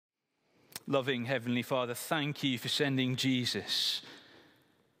Loving Heavenly Father, thank you for sending Jesus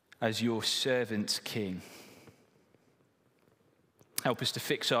as your servant king. Help us to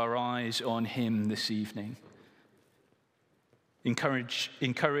fix our eyes on him this evening. Encourage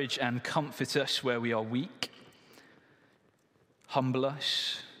and comfort us where we are weak. Humble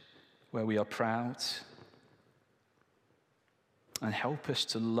us where we are proud. And help us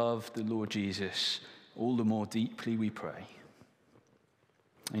to love the Lord Jesus all the more deeply, we pray.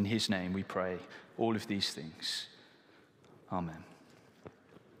 In his name we pray all of these things. Amen.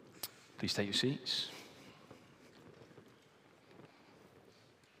 Please take your seats.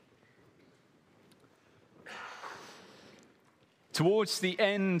 Towards the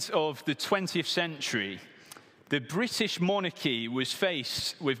end of the 20th century, the British monarchy was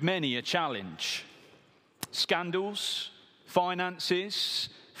faced with many a challenge. Scandals, finances,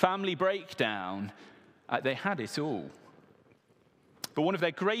 family breakdown, they had it all. But one of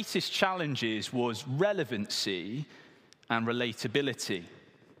their greatest challenges was relevancy and relatability.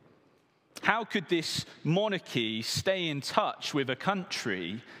 How could this monarchy stay in touch with a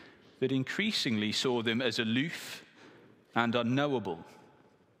country that increasingly saw them as aloof and unknowable?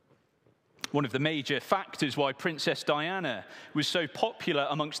 One of the major factors why Princess Diana was so popular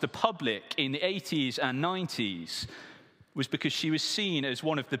amongst the public in the 80s and 90s was because she was seen as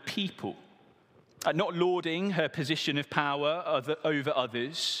one of the people, not lauding her position of power over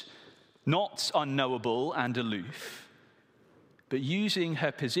others, not unknowable and aloof, but using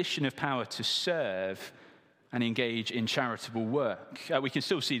her position of power to serve and engage in charitable work. We can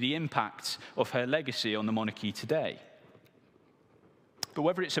still see the impact of her legacy on the monarchy today. But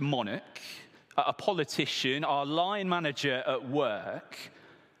whether it's a monarch, a politician, our line manager at work,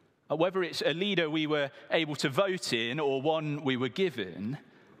 whether it's a leader we were able to vote in or one we were given,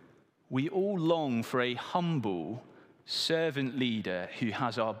 we all long for a humble servant leader who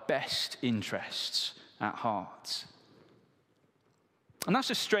has our best interests at heart. And that's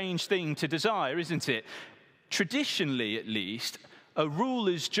a strange thing to desire, isn't it? Traditionally, at least, a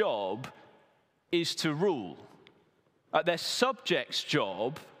ruler's job is to rule. Their subject's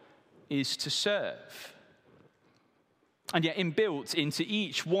job is to serve. And yet inbuilt into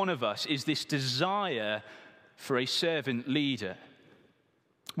each one of us is this desire for a servant leader.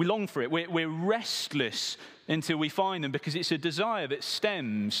 We long for it. We're restless until we find them because it's a desire that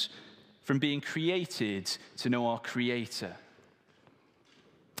stems from being created to know our Creator.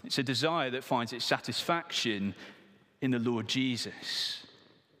 It's a desire that finds its satisfaction in the Lord Jesus.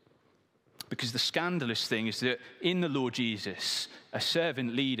 Because the scandalous thing is that in the Lord Jesus, a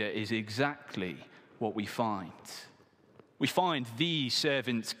servant leader is exactly what we find. We find the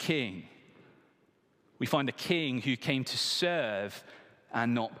servant king. We find a king who came to serve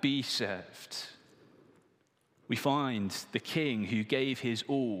and not be served. We find the king who gave his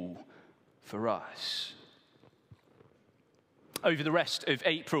all for us. Over the rest of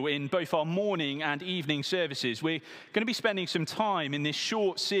April, in both our morning and evening services, we're going to be spending some time in this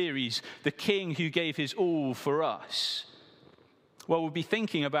short series, The King Who Gave His All for Us. Well, we'll be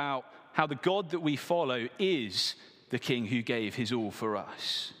thinking about how the God that we follow is the King who gave his all for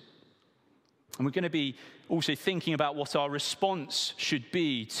us. And we're going to be also thinking about what our response should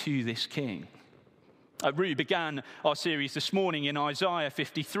be to this King. Rue began our series this morning in Isaiah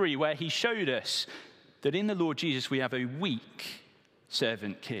 53, where he showed us that in the Lord Jesus we have a weak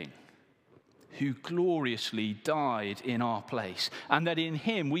servant king who gloriously died in our place, and that in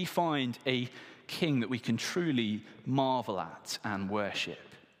him we find a king that we can truly marvel at and worship.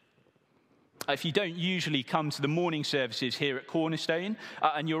 If you don't usually come to the morning services here at Cornerstone,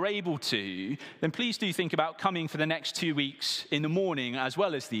 and you're able to, then please do think about coming for the next 2 weeks in the morning as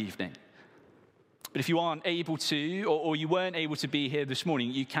well as the evening. But if you aren't able to, or you weren't able to be here this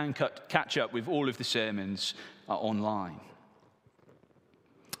morning, you can catch up with all of the sermons online.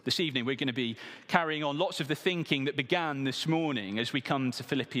 This evening, we're going to be carrying on lots of the thinking that began this morning as we come to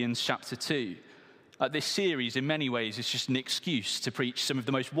Philippians chapter 2. This series, in many ways, is just an excuse to preach some of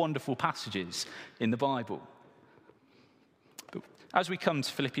the most wonderful passages in the Bible. But as we come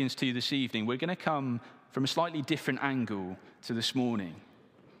to Philippians 2 this evening, we're going to come from a slightly different angle to this morning,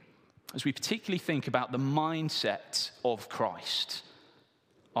 as we particularly think about the mindset of Christ,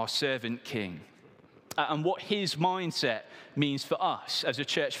 our servant king, and what his mindset means for us as a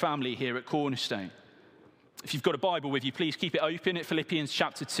church family here at Cornerstone. If you've got a Bible with you, please keep it open at Philippians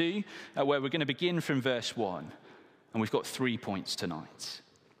chapter 2, where we're going to begin from verse 1. And we've got 3 points tonight.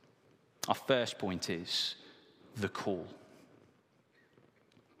 Our first point is the call.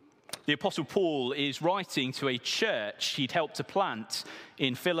 The Apostle Paul is writing to a church he'd helped to plant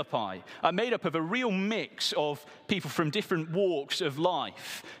in Philippi, made up of a real mix of people from different walks of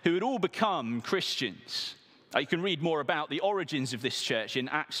life who had all become Christians. You can read more about the origins of this church in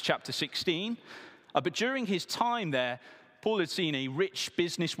Acts chapter 16. But during his time there, Paul had seen a rich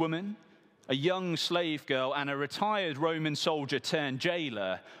businesswoman, a young slave girl, and a retired Roman soldier turned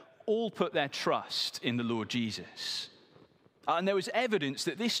jailer all put their trust in the Lord Jesus. And there was evidence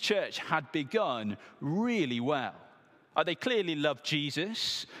that this church had begun really well. They clearly loved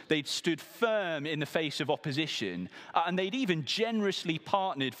Jesus. They'd stood firm in the face of opposition. And they'd even generously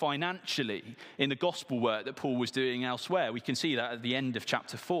partnered financially in the gospel work that Paul was doing elsewhere. We can see that at the end of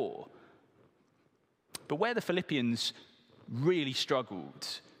chapter 4. But where the Philippians really struggled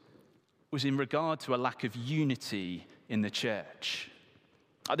was in regard to a lack of unity in the church.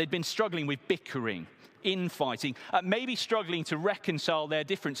 They'd been struggling with bickering, infighting, maybe struggling to reconcile their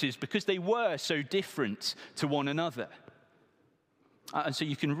differences because they were so different to one another. And so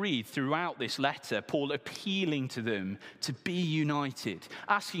you can read throughout this letter, Paul appealing to them to be united,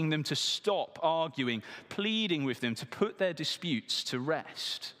 asking them to stop arguing, pleading with them to put their disputes to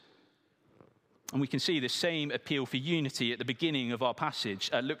rest. And we can see the same appeal for unity at the beginning of our passage.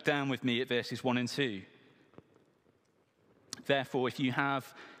 Look down with me at verses 1 and 2. Therefore, if you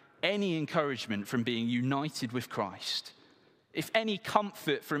have any encouragement from being united with Christ, if any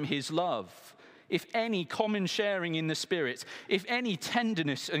comfort from his love, if any common sharing in the Spirit, if any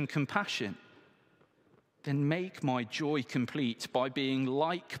tenderness and compassion, then make my joy complete by being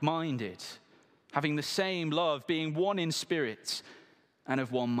like-minded, having the same love, being one in spirit and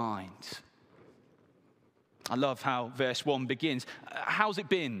of one mind. I love how verse 1 begins. How's it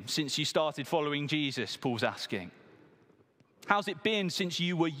been since you started following Jesus, Paul's asking. How's it been since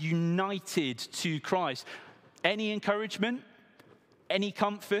you were united to Christ? Any encouragement? Any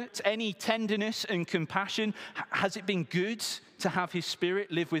comfort? Any tenderness and compassion? Has it been good to have his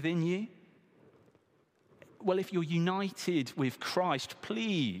Spirit live within you? Well, if you're united with Christ,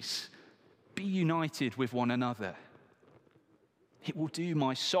 please be united with one another. It will do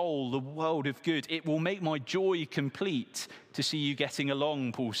my soul the world of good. It will make my joy complete to see you getting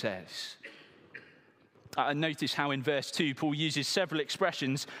along, Paul says. And notice how in verse 2, Paul uses several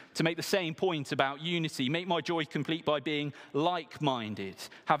expressions to make the same point about unity. Make my joy complete by being like-minded,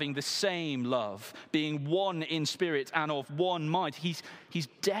 having the same love, being one in spirit and of one mind. He's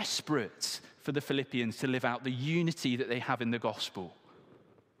desperate for the Philippians to live out the unity that they have in the gospel,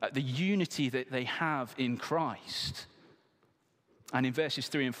 the unity that they have in Christ. And in verses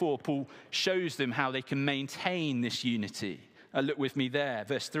 3 and 4, Paul shows them how they can maintain this unity. Look with me there,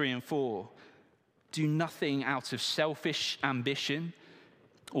 verse 3 and 4. Do nothing out of selfish ambition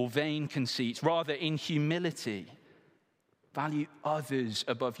or vain conceit. Rather, in humility, value others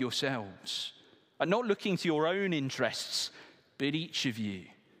above yourselves. And not looking to your own interests, but each of you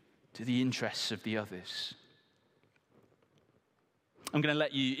to the interests of the others. I'm going to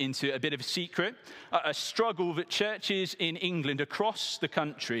let you into a bit of a secret, a struggle that churches in England across the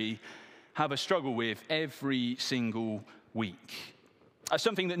country have a struggle with every single week.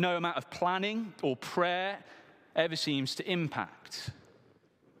 Something that no amount of planning or prayer ever seems to impact.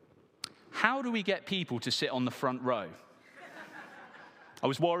 How do we get people to sit on the front row? I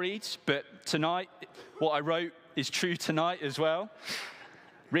was worried, but tonight, what I wrote is true tonight as well.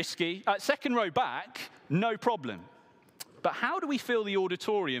 Risky. Second row back, no problem. But how do we fill the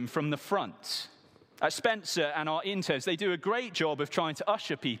auditorium from the front? Spencer and our interns, they do a great job of trying to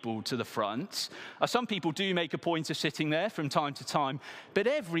usher people to the front. Some people do make a point of sitting there from time to time, but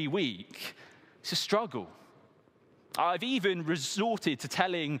every week, it's a struggle. I've even resorted to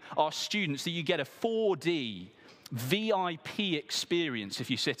telling our students that you get a 4D VIP experience if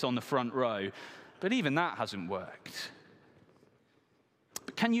you sit on the front row, but even that hasn't worked.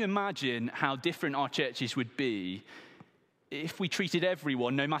 But can you imagine how different our churches would be if we treated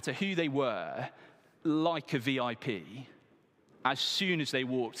everyone, no matter who they were, like a VIP as soon as they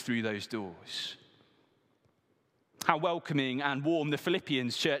walked through those doors? How welcoming and warm the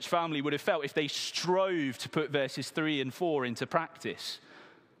Philippians church family would have felt if they strove to put verses 3 and 4 into practice.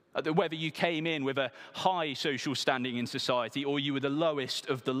 That whether you came in with a high social standing in society or you were the lowest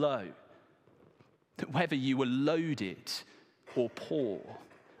of the low, that whether you were loaded or poor,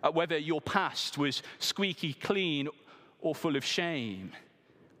 whether your past was squeaky clean or full of shame,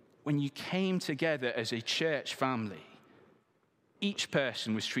 when you came together as a church family, each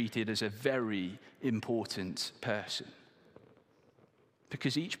person was treated as a very important person.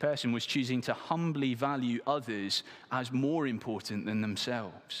 Because each person was choosing to humbly value others as more important than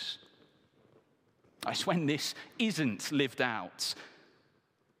themselves. It's when this isn't lived out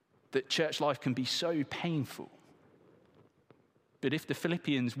that church life can be so painful. But if the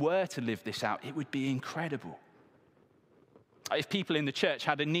Philippians were to live this out, it would be incredible. If people in the church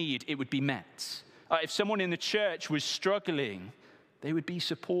had a need, it would be met. If someone in the church was struggling, they would be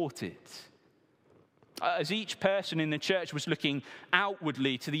supported. As each person in the church was looking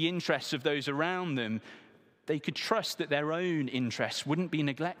outwardly to the interests of those around them, they could trust that their own interests wouldn't be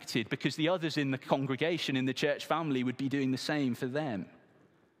neglected because the others in the congregation, in the church family, would be doing the same for them.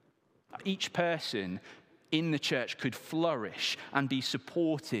 Each person in the church could flourish and be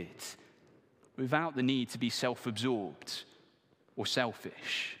supported without the need to be self-absorbed or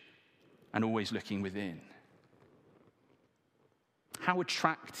selfish and always looking within. How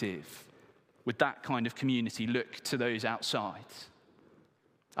attractive would that kind of community look to those outside?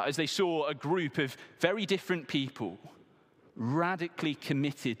 As they saw a group of very different people radically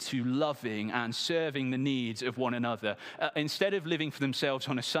committed to loving and serving the needs of one another, instead of living for themselves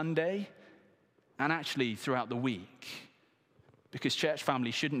on a Sunday and actually throughout the week. Because church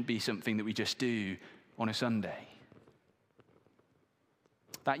family shouldn't be something that we just do on a Sunday.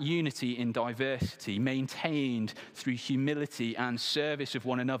 That unity in diversity, maintained through humility and service of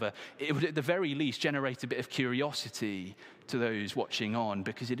one another, it would at the very least generate a bit of curiosity to those watching on,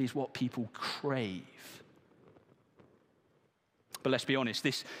 because it is what people crave. But let's be honest,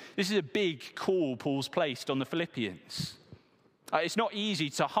 this is a big call Paul's placed on the Philippians. It's not easy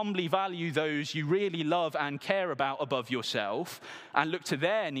to humbly value those you really love and care about above yourself and look to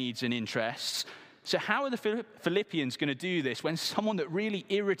their needs and interests. So how are the Philippians going to do this when someone that really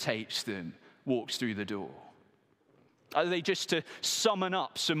irritates them walks through the door? Are they just to summon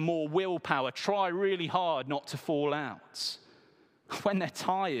up some more willpower, try really hard not to fall out? When they're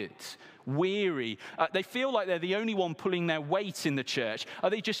tired, weary, they feel like they're the only one pulling their weight in the church, are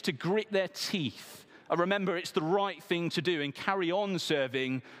they just to grit their teeth? Remember, it's the right thing to do and carry on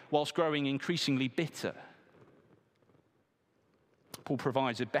serving whilst growing increasingly bitter. Paul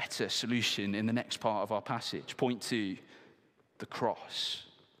provides a better solution in the next part of our passage. Point 2, the cross.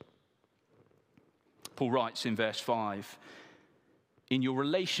 Paul writes in verse 5, in your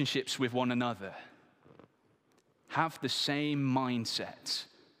relationships with one another, have the same mindset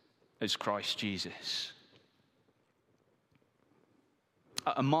as Christ Jesus.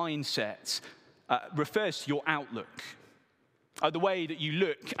 A mindset refers to your outlook, the way that you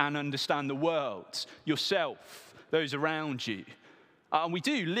look and understand the world, yourself, those around you. And we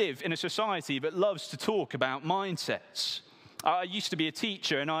do live in a society that loves to talk about mindsets. I used to be a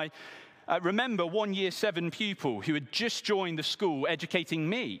teacher, and I remember one year 7 pupil who had just joined the school educating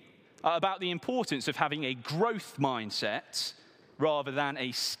me about the importance of having a growth mindset rather than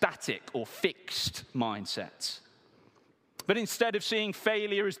a static or fixed mindset. But instead of seeing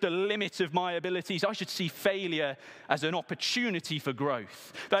failure as the limit of my abilities, I should see failure as an opportunity for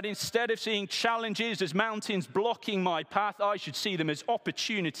growth. That instead of seeing challenges as mountains blocking my path, I should see them as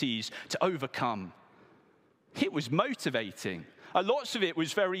opportunities to overcome. It was motivating. Lots of it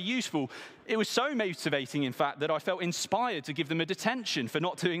was very useful. It was so motivating, in fact, that I felt inspired to give them a detention for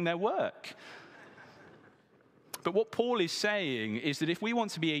not doing their work. But what Paul is saying is that if we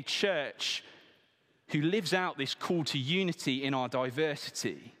want to be a church who lives out this call to unity in our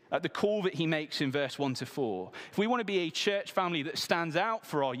diversity, the call that he makes in verse 1-4. If we want to be a church family that stands out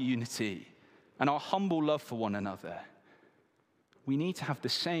for our unity and our humble love for one another, we need to have the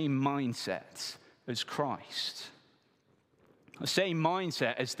same mindset as Christ. The same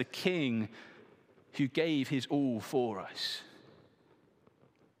mindset as the King who gave his all for us.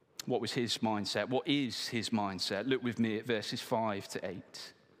 What was his mindset? What is his mindset? Look with me at verses 5-8.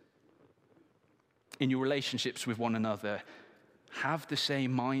 In your relationships with one another, have the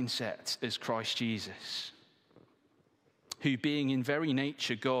same mindset as Christ Jesus, who being in very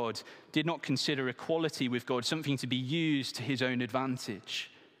nature God, did not consider equality with God something to be used to his own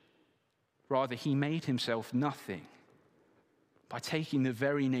advantage. Rather, he made himself nothing by taking the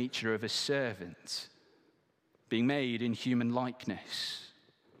very nature of a servant, being made in human likeness,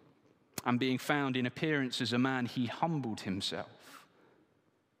 and being found in appearance as a man, he humbled himself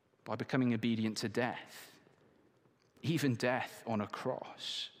by becoming obedient to death, even death on a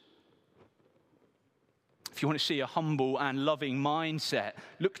cross. If you want to see a humble and loving mindset,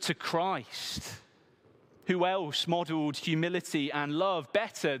 look to Christ. Who else modeled humility and love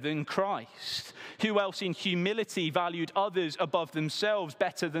better than Christ? Who else in humility valued others above themselves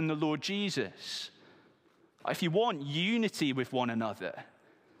better than the Lord Jesus? If you want unity with one another,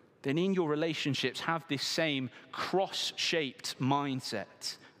 then in your relationships have this same cross-shaped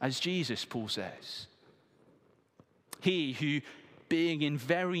mindset as Jesus, Paul says. He who, being in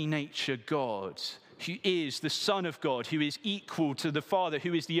very nature God, who is the Son of God, who is equal to the Father,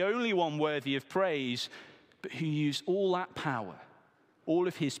 who is the only one worthy of praise, but who used all that power, all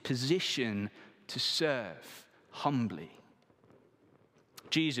of his position to serve humbly.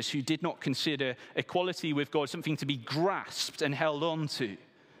 Jesus, who did not consider equality with God something to be grasped and held on to,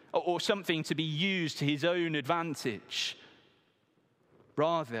 or something to be used to his own advantage.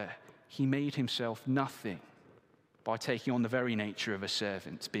 Rather, he made himself nothing by taking on the very nature of a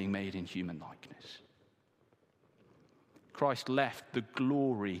servant, being made in human likeness. Christ left the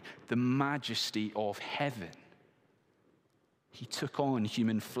glory, the majesty of heaven. He took on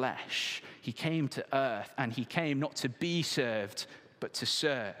human flesh. He came to earth, and he came not to be served, but to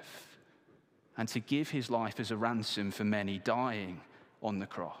serve, and to give his life as a ransom for many, dying on the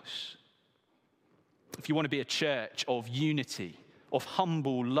cross. If you want to be a church of unity, of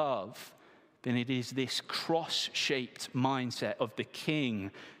humble love, then it is this cross-shaped mindset of the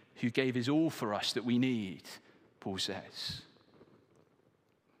King who gave his all for us that we need, Paul says.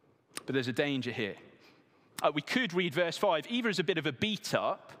 But there's a danger here. We could read verse 5 either as a bit of a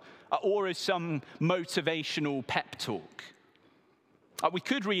beat-up or as some motivational pep talk. We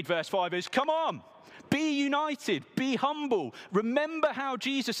could read verse 5 as, come on, be united, be humble. Remember how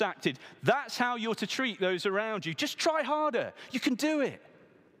Jesus acted. That's how you're to treat those around you. Just try harder. You can do it.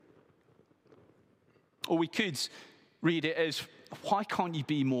 Or we could read it as, why can't you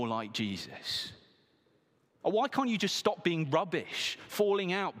be more like Jesus? Or why can't you just stop being rubbish,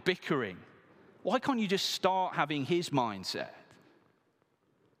 falling out, bickering? Why can't you just start having his mindset?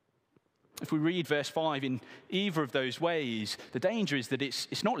 If we read verse 5 in either of those ways, the danger is that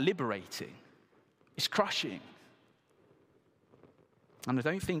it's not liberating. It's crushing. And I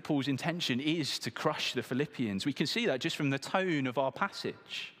don't think Paul's intention is to crush the Philippians. We can see that just from the tone of our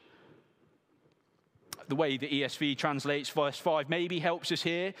passage. The way the ESV translates verse 5 maybe helps us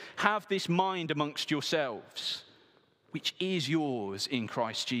here. Have this mind amongst yourselves, which is yours in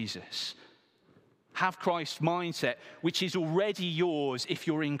Christ Jesus. Have Christ's mindset, which is already yours if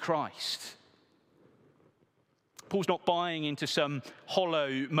you're in Christ. Paul's not buying into some hollow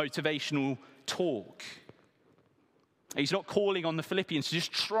motivational talk. He's not calling on the Philippians to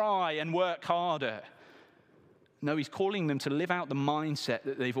just try and work harder. No, he's calling them to live out the mindset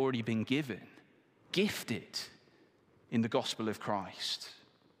that they've already been given, gifted in the gospel of Christ.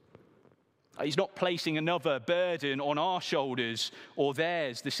 He's not placing another burden on our shoulders or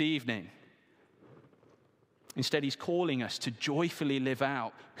theirs this evening. Instead, he's calling us to joyfully live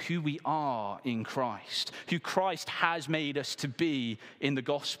out who we are in Christ, who Christ has made us to be in the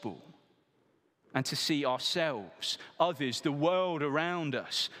gospel, and to see ourselves, others, the world around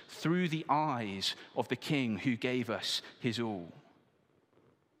us, through the eyes of the King who gave us his all.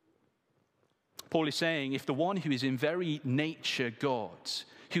 Paul is saying, if the one who is in very nature God,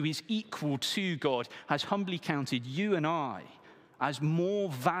 who is equal to God, has humbly counted you and I as more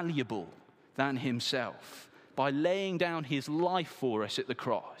valuable than himself, by laying down his life for us at the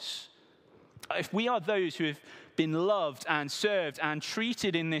cross. If we are those who have been loved and served and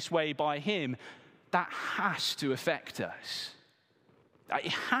treated in this way by him, that has to affect us.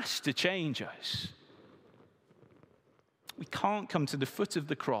 It has to change us. We can't come to the foot of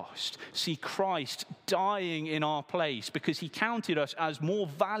the cross, see Christ dying in our place because he counted us as more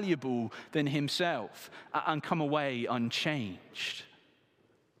valuable than himself, and come away unchanged.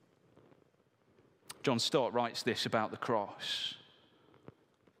 John Stott writes this about the cross.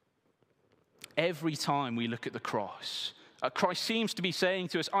 Every time we look at the cross, Christ seems to be saying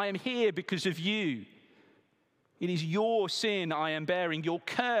to us, I am here because of you. It is your sin I am bearing, your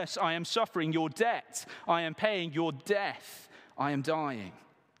curse I am suffering, your debt I am paying, your death I am dying.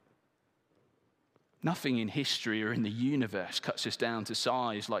 Nothing in history or in the universe cuts us down to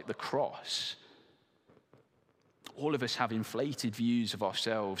size like the cross. All of us have inflated views of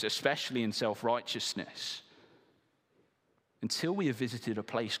ourselves, especially in self-righteousness, until we have visited a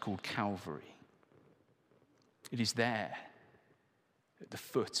place called Calvary. It is there, at the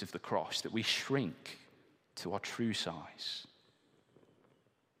foot of the cross, that we shrink to our true size.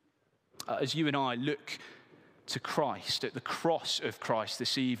 As you and I look to Christ, at the cross of Christ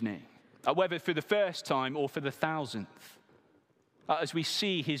this evening, whether for the first time or for the 1000th, as we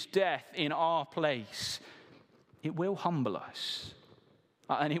see his death in our place, it will humble us,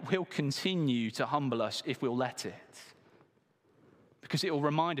 and it will continue to humble us if we'll let it. Because it will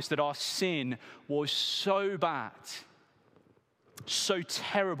remind us that our sin was so bad, so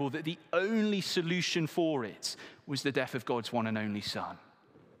terrible, that the only solution for it was the death of God's one and only Son.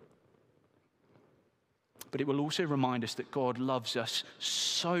 But it will also remind us that God loves us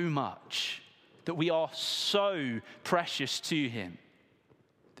so much, that we are so precious to him,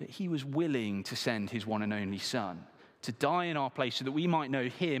 that he was willing to send his one and only Son to die in our place so that we might know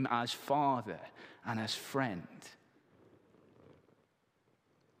him as Father and as friend.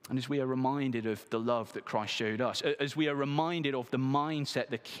 And as we are reminded of the love that Christ showed us, as we are reminded of the mindset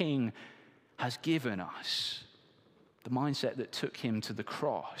the King has given us, the mindset that took him to the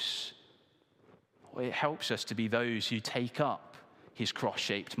cross, it helps us to be those who take up his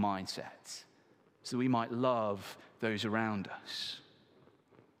cross-shaped mindset so that we might love those around us.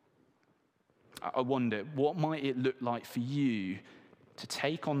 I wonder, what might it look like for you to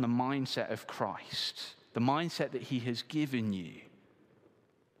take on the mindset of Christ, the mindset that he has given you,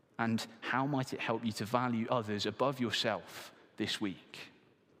 and how might it help you to value others above yourself this week?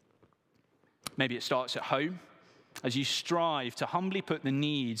 Maybe it starts at home, as you strive to humbly put the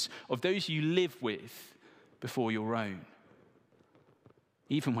needs of those you live with before your own,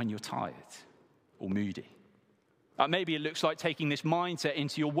 even when you're tired or moody. Maybe it looks like taking this mindset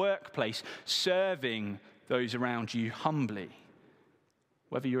into your workplace, serving those around you humbly,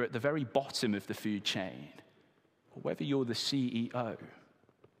 whether you're at the very bottom of the food chain or whether you're the CEO.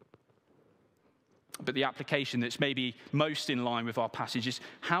 But the application that's maybe most in line with our passage is,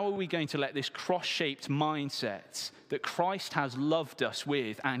 how are we going to let this cross-shaped mindset that Christ has loved us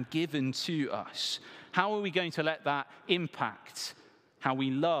with and given to us, how are we going to let that impact how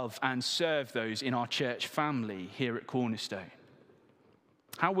we love and serve those in our church family here at Cornerstone?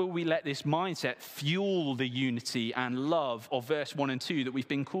 How will we let this mindset fuel the unity and love of verse 1 and 2 that we've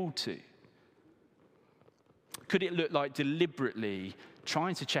been called to? Could it look like deliberately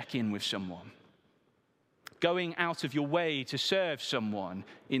trying to check in with someone? Going out of your way to serve someone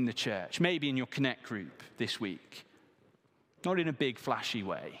in the church, maybe in your Connect group this week. Not in a big flashy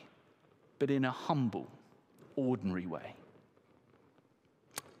way, but in a humble, ordinary way.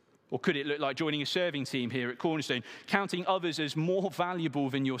 Or could it look like joining a serving team here at Cornerstone, counting others as more valuable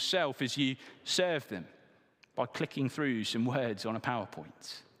than yourself as you serve them by clicking through some words on a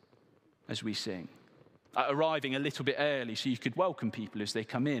PowerPoint as we sing? Arriving a little bit early so you could welcome people as they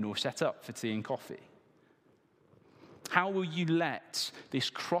come in or set up for tea and coffee. How will you let this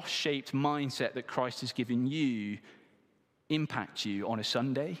cross-shaped mindset that Christ has given you impact you on a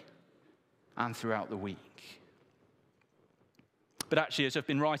Sunday and throughout the week? But actually, as I've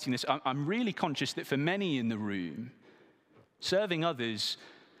been writing this, I'm really conscious that for many in the room, serving others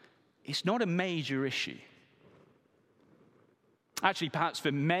is not a major issue. Actually, perhaps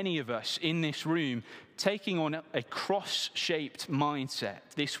for many of us in this room, taking on a cross-shaped mindset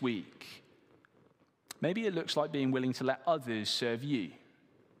this week, maybe it looks like being willing to let others serve you,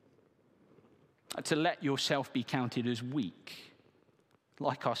 to let yourself be counted as weak,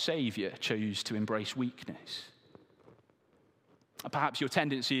 like our Savior chose to embrace weakness. Perhaps your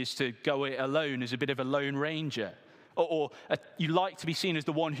tendency is to go it alone as a bit of a lone ranger, or you like to be seen as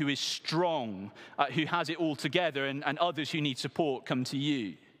the one who is strong, who has it all together, and others who need support come to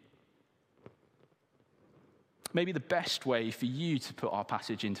you. Maybe the best way for you to put our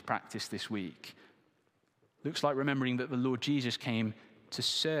passage into practice this week looks like remembering that the Lord Jesus came to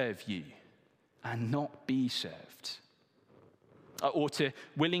serve you and not be served, or to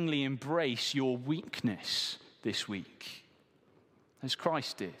willingly embrace your weakness this week, as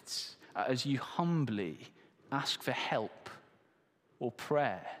Christ did, as you humbly ask for help or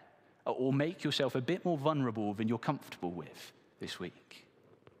prayer, or make yourself a bit more vulnerable than you're comfortable with this week.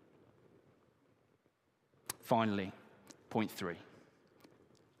 Finally, point 3,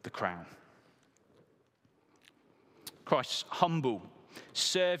 the crown. Christ's humble,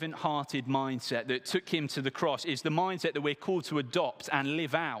 servant-hearted mindset that took him to the cross is the mindset that we're called to adopt and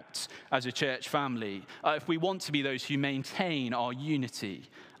live out as a church family. If we want to be those who maintain our unity,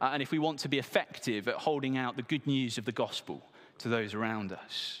 and if we want to be effective at holding out the good news of the gospel to those around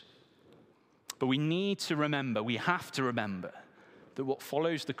us. But we need to remember, we have to remember, that what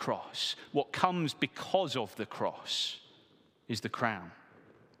follows the cross, what comes because of the cross, is the crown.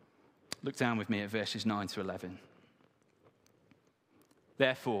 Look down with me at verses 9 to 11.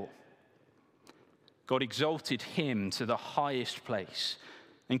 Therefore, God exalted him to the highest place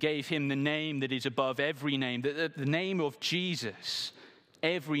and gave him the name that is above every name, that at the name of Jesus,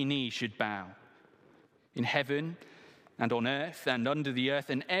 every knee should bow, in heaven and on earth and under the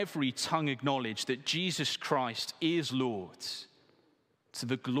earth, and every tongue acknowledge that Jesus Christ is Lord, to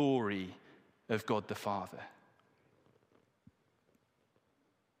the glory of God the Father.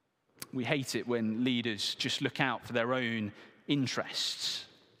 We hate it when leaders just look out for their own interests,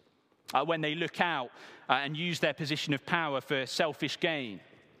 when they look out and use their position of power for selfish gain,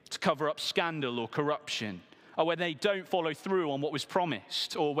 to cover up scandal or corruption, or when they don't follow through on what was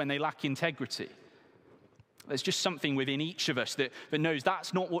promised, or when they lack integrity. There's just something within each of us that knows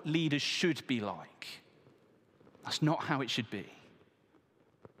that's not what leaders should be like. That's not how it should be.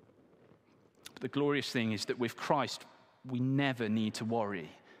 But the glorious thing is that with Christ, we never need to worry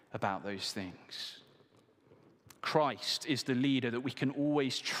about those things. Christ is the leader that we can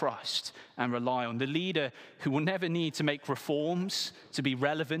always trust and rely on. The leader who will never need to make reforms to be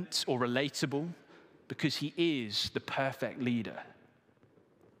relevant or relatable, because he is the perfect leader.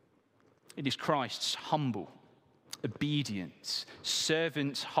 It is Christ's humble, obedient,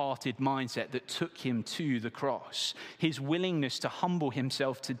 servant-hearted mindset that took him to the cross. His willingness to humble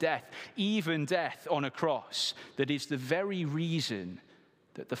himself to death, even death on a cross, that is the very reason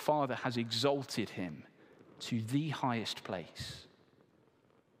that the Father has exalted him to the highest place.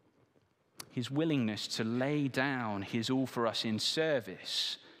 His willingness to lay down his all for us in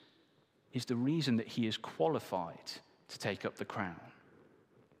service is the reason that he is qualified to take up the crown.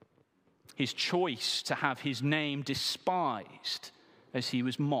 His choice to have his name despised as he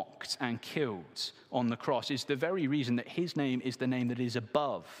was mocked and killed on the cross is the very reason that his name is the name that is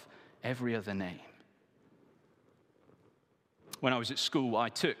above every other name. When I was at school, I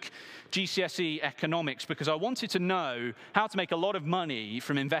took GCSE economics because I wanted to know how to make a lot of money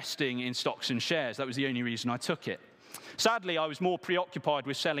from investing in stocks and shares. That was the only reason I took it. Sadly, I was more preoccupied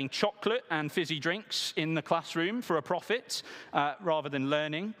with selling chocolate and fizzy drinks in the classroom for a profit rather than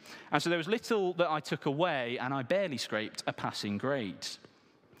learning. And so there was little that I took away, and I barely scraped a passing grade.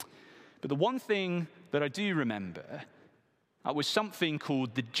 But the one thing that I do remember was something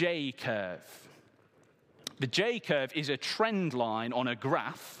called the J-curve. The J-curve is a trend line on a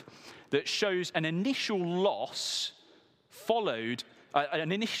graph that shows an initial loss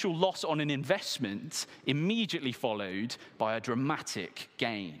on an investment immediately followed by a dramatic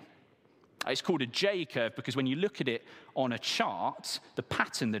gain. It's called a J-curve because when you look at it on a chart, the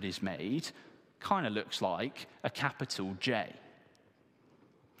pattern that is made kind of looks like a capital J.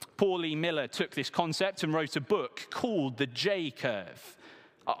 Paul E. Miller took this concept and wrote a book called The J-curve,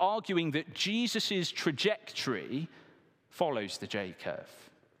 arguing that Jesus' trajectory follows the J-curve.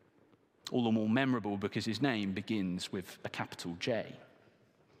 All the more memorable because his name begins with a capital J.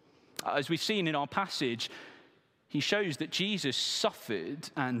 As we've seen in our passage, he shows that Jesus suffered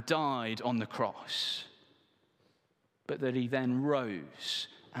and died on the cross, but that he then rose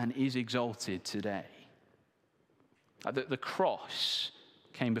and is exalted today. That the cross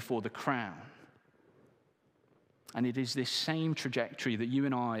came before the crown. And it is this same trajectory that you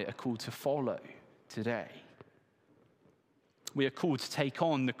and I are called to follow today. We are called to take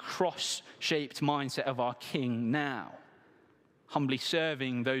on the cross-shaped mindset of our King now, humbly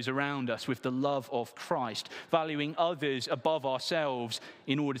serving those around us with the love of Christ, valuing others above ourselves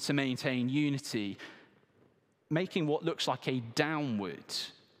in order to maintain unity, making what looks like a downward,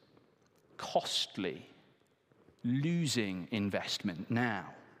 costly, losing investment now,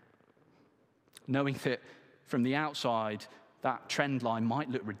 knowing that from the outside, that trend line might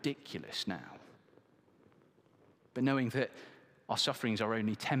look ridiculous now, but knowing that our sufferings are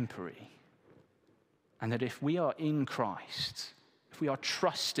only temporary, and that if we are in Christ, if we are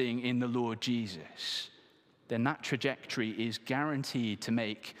trusting in the Lord Jesus, then that trajectory is guaranteed to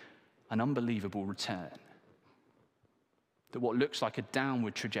make an unbelievable return. That what looks like a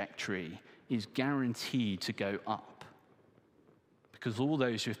downward trajectory is guaranteed to go up, because all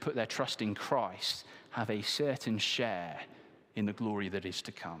those who have put their trust in Christ have a certain share in the glory that is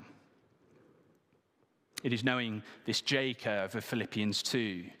to come. It is knowing this J-curve of Philippians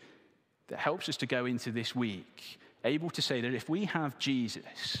 2 that helps us to go into this week able to say that if we have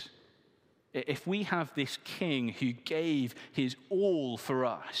Jesus, if we have this King who gave his all for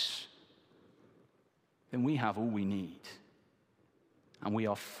us, then we have all we need, and we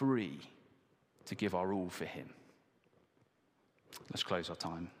are free to give our all for him. Let's close our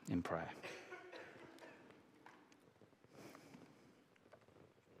time in prayer.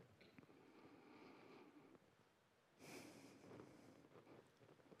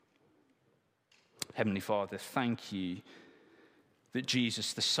 Heavenly Father, thank you that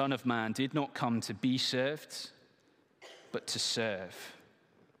Jesus, the Son of Man, did not come to be served, but to serve.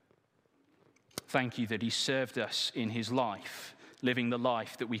 Thank you that he served us in his life, living the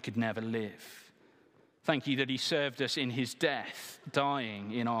life that we could never live. Thank you that he served us in his death,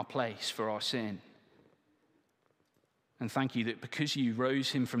 dying in our place for our sin. And thank you that because you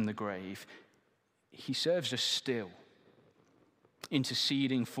rose him from the grave, he serves us still,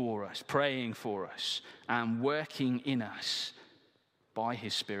 interceding for us, praying for us, and working in us by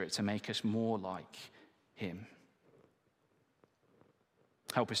his Spirit to make us more like him.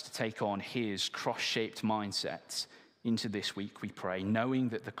 Help us to take on his cross-shaped mindset into this week, we pray, knowing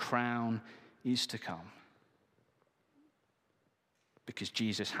that the crown is to come. because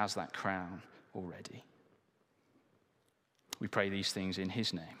Jesus has that crown already. We pray these things in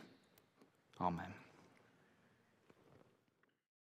his name. Amen.